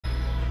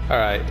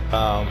Alright,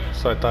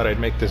 so I thought I'd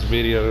make this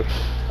video.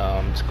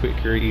 It's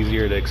quicker,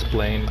 easier to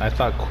explain. I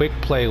thought quick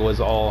play was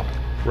all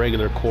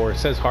regular core. It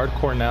says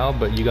hardcore now,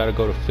 but you gotta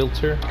go to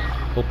filter,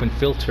 open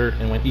filter,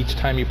 and when each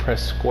time you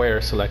press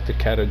square, select a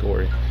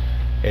category,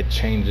 it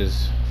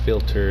changes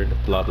filtered,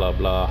 blah blah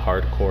blah,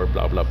 hardcore,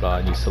 blah blah blah,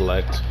 and you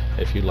select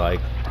if you like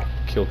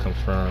kill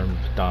confirmed,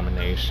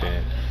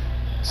 domination,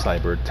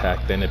 cyber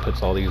attack. Then it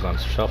puts all these on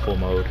shuffle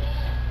mode,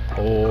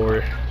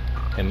 or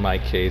in my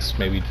case,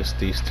 maybe just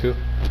these two.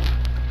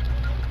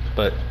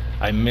 But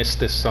I miss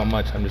this so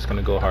much, I'm just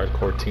gonna go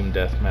hardcore team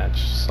deathmatch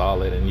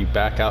solid, and you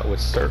back out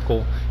with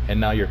circle, and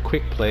now your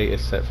quick play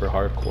is set for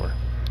hardcore.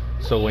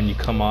 So when you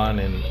come on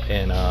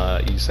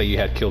and you say you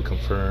had kill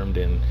confirmed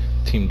and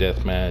team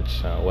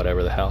deathmatch,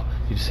 whatever the hell,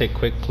 you just hit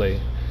quick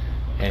play,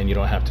 and you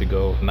don't have to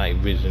go night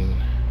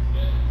vision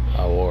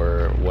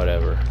or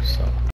whatever. So